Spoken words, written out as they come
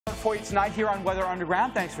for you tonight here on Weather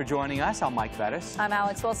Underground. Thanks for joining us. I'm Mike Bettis. I'm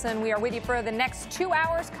Alex Wilson. We are with you for the next 2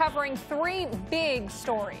 hours covering 3 big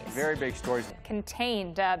stories. Very big stories.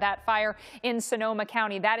 Contained that fire in Sonoma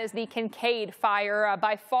County. That is the Kincaid fire,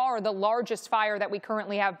 by far the largest fire that we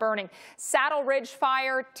currently have burning. Saddle Ridge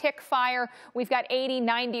fire, Tick fire. We've got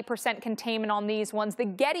 80–90% containment on these ones. The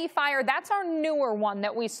Getty fire, that's our newer one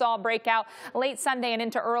that we saw break out late Sunday and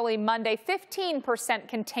into early Monday. 15%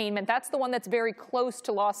 containment. That's the one that's very close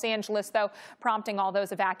to Los Angeles, though, prompting all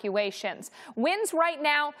those evacuations. Winds right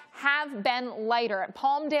now have been lighter. At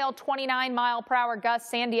Palmdale, 29-mile-per-hour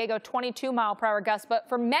gusts, San Diego, 22-mile-per-hour gusts. But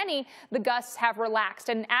for many, the gusts have relaxed.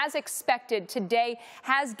 And as expected, today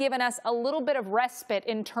has given us a little bit of respite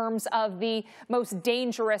in terms of the most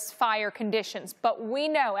dangerous fire conditions. But we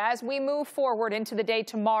know as we move forward into the day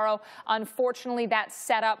tomorrow, unfortunately, that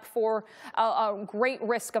setup for a great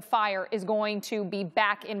risk of fire is going to be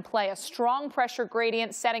back in play. A strong pressure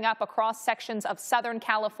gradient setting up across sections of Southern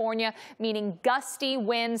California, meaning gusty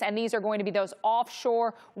winds, and these are going to be those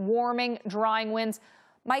offshore, warming, drying winds.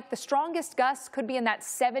 Mike, the strongest gusts could be in that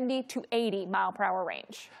 70 to 80 mile per hour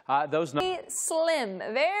range. Slim,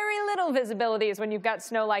 very little visibility is when you've got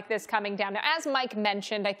snow like this coming down. Now, as Mike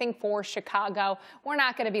mentioned, I think for Chicago, we're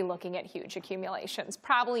not going to be looking at huge accumulations,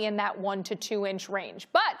 probably in that 1 to 2 inch range.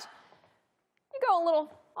 But you go a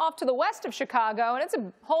little off to the west of Chicago, and it's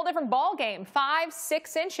a whole different ball game.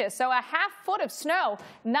 5–6 inches, so a half foot of snow,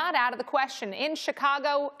 not out of the question. In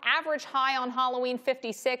Chicago, average high on Halloween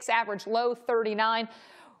 56, average low 39.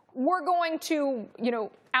 We're going to,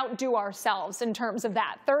 outdo ourselves in terms of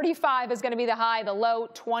that. 35 is going to be the high, the low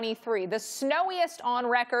 23. The snowiest on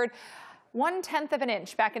record, 1/10 of an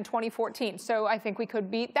inch back in 2014. So I think we could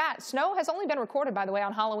beat that. Snow has only been recorded, by the way,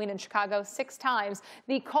 on Halloween in Chicago 6 times.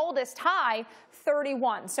 The coldest high,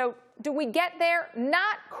 31. So do we get there?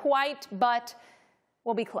 Not quite, but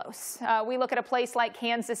we'll be close. We look at a place like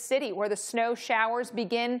Kansas City where the snow showers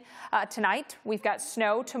begin tonight. We've got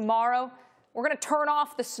snow tomorrow. We're going to turn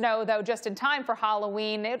off the snow, though, just in time for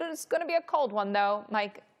Halloween. It is going to be a cold one, though,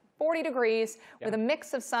 like 40 degrees with a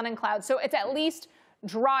mix of sun and clouds. So it's at least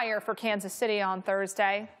drier for Kansas City on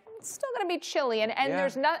Thursday. It's still going to be chilly, and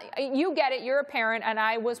there's not. You get it. You're a parent, and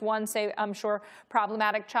I was one, say, I'm sure,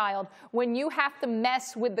 problematic child. When you have to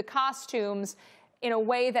mess with the costumes in a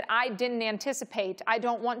way that I didn't anticipate, I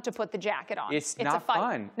don't want to put the jacket on. It's not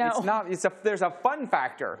fun. No. It's not. There's a fun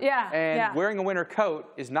factor. Yeah. And wearing a winter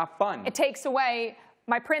coat is not fun. It takes away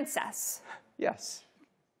my princess. Yes.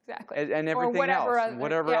 Exactly. And everything else,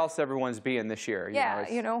 whatever else everyone's being this year.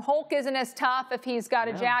 Hulk isn't as tough if he's got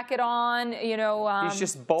a jacket on. He's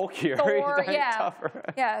just bulkier. Thor, He's tougher.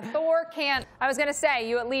 Thor can't. I was going to say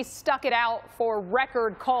you at least stuck it out for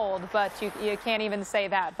record cold, but you can't even say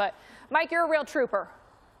that. But Mike, you're a real trooper.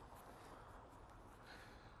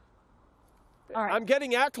 All right. I'm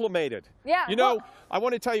getting acclimated. Yeah. I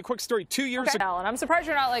want to tell you a quick story. 2 years ago. And I'm surprised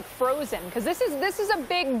you're not like frozen, because this is a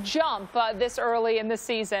big jump this early in the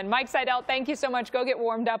season. Mike Seidel, thank you so much. Go get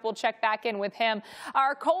warmed up. We'll check back in with him.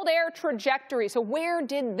 Our cold air trajectory. So where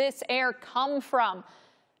did this air come from?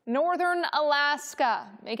 Northern Alaska,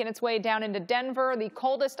 making its way down into Denver. The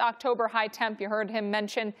coldest October high temp, you heard him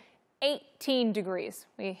mention, 18 degrees.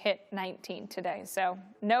 We hit 19 today, so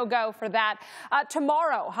no go for that.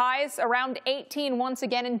 Tomorrow, highs around 18 once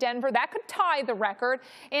again in Denver. That could tie the record.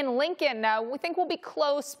 In Lincoln, we think we'll be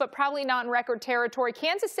close, but probably not in record territory.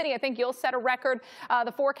 Kansas City, I think you'll set a record.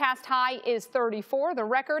 The forecast high is 34. The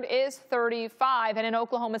record is 35. And in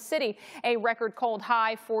Oklahoma City, a record cold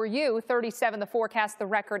high for you, 37. The forecast, the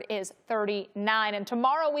record is 39. And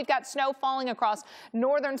tomorrow, we've got snow falling across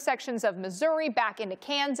northern sections of Missouri, back into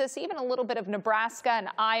Kansas, even a little bit of Nebraska and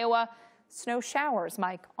Iowa. Snow showers,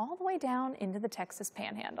 Mike, all the way down into the Texas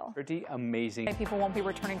Panhandle. Pretty amazing. People won't be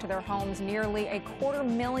returning to their homes. Nearly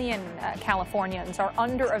 250,000 Californians are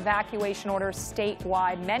under evacuation orders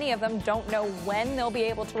statewide. Many of them don't know when they'll be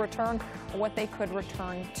able to return or what they could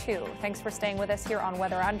return to. Thanks for staying with us here on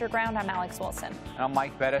Weather Underground. I'm Alex Wilson. And I'm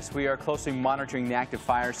Mike Bettis. We are closely monitoring the active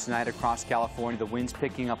fires tonight across California. The wind's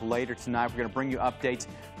picking up later tonight. We're going to bring you updates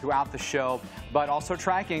throughout the show, but also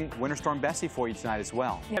tracking Winter Storm Bessie for you tonight as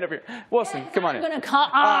well. Wilson, come on in.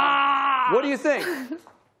 What do you think?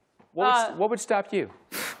 What would stop you?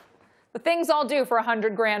 The things I'll do for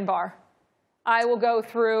 $100 grand bar. I will go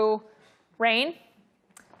through rain.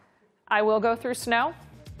 I will go through snow.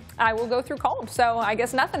 I will go through cold. So I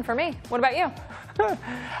guess nothing for me. What about you?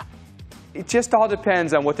 It just all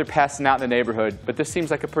depends on what they're passing out in the neighborhood, but this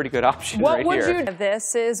seems like a pretty good option right here. What would you do?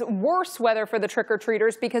 This is worse weather for the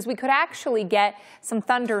trick-or-treaters because we could actually get some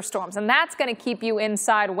thunderstorms, and that's going to keep you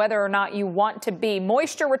inside whether or not you want to be.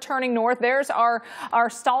 Moisture returning north. There's our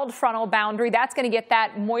stalled frontal boundary. That's going to get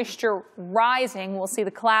that moisture rising. We'll see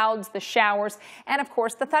the clouds, the showers, and of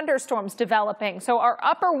course the thunderstorms developing. So our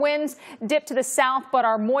upper winds dip to the south, but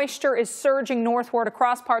our moisture is surging northward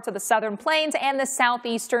across parts of the southern plains and the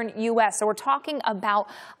southeastern U.S. So we're talking about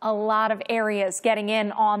a lot of areas getting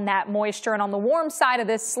in on that moisture. And on the warm side of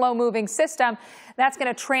this slow-moving system, that's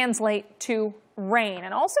going to translate to rain.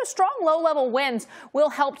 And also strong low-level winds will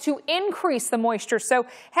help to increase the moisture. So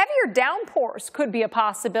heavier downpours could be a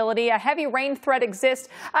possibility. A heavy rain threat exists,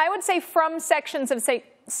 I would say, from sections of, say,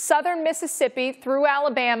 southern Mississippi through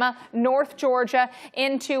Alabama, North Georgia,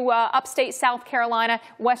 into upstate South Carolina,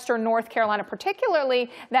 western North Carolina, particularly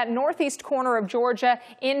that northeast corner of Georgia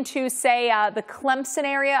into, say, the Clemson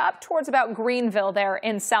area, up towards about Greenville there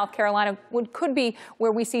in South Carolina, could be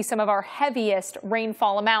where we see some of our heaviest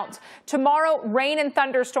rainfall amounts. Tomorrow, rain and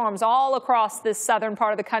thunderstorms all across this southern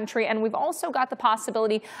part of the country, and we've also got the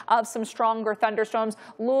possibility of some stronger thunderstorms.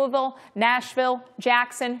 Louisville, Nashville,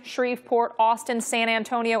 Jackson, Shreveport, Austin, San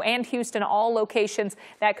Antonio, and Houston, all locations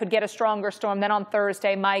that could get a stronger storm. Then on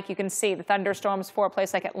Thursday, Mike, you can see the thunderstorms for a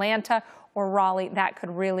place like Atlanta or Raleigh. That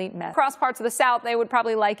could really mess. Across parts of the South, they would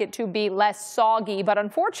probably like it to be less soggy, but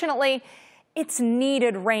unfortunately, it's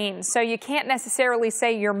needed rain, so you can't necessarily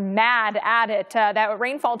say you're mad at it. That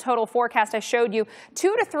rainfall total forecast I showed you,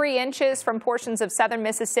 2 to 3 inches from portions of southern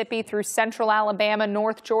Mississippi through central Alabama,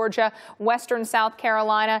 North Georgia, western South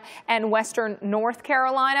Carolina, and western North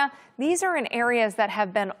Carolina. These are in areas that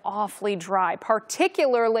have been awfully dry,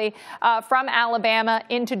 particularly from Alabama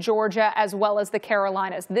into Georgia as well as the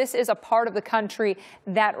Carolinas. This is a part of the country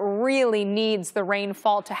that really needs the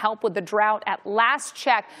rainfall to help with the drought. At last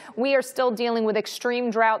check, we are still dealing with extreme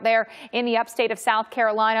drought there in the upstate of South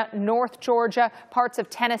Carolina, North Georgia, parts of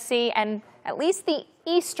Tennessee, and at least the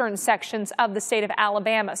eastern sections of the state of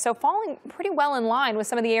Alabama. So falling pretty well in line with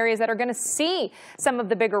some of the areas that are going to see some of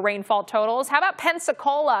the bigger rainfall totals. How about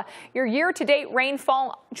Pensacola? Your year-to-date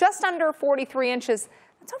rainfall just under 43 inches.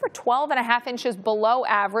 That's over 12.5 inches below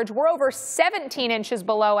average. We're over 17 inches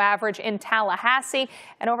below average in Tallahassee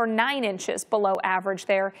and over 9 inches below average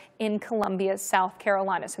there in Columbia, South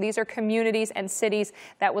Carolina. So these are communities and cities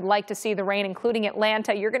that would like to see the rain, including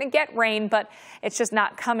Atlanta. You're going to get rain, but it's just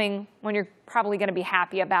not coming when you're probably going to be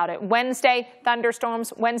happy about it. Wednesday,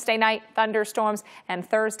 thunderstorms. Wednesday night, thunderstorms. And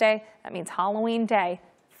Thursday, that means Halloween Day,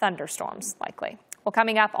 thunderstorms likely. Well,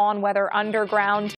 coming up on Weather Underground.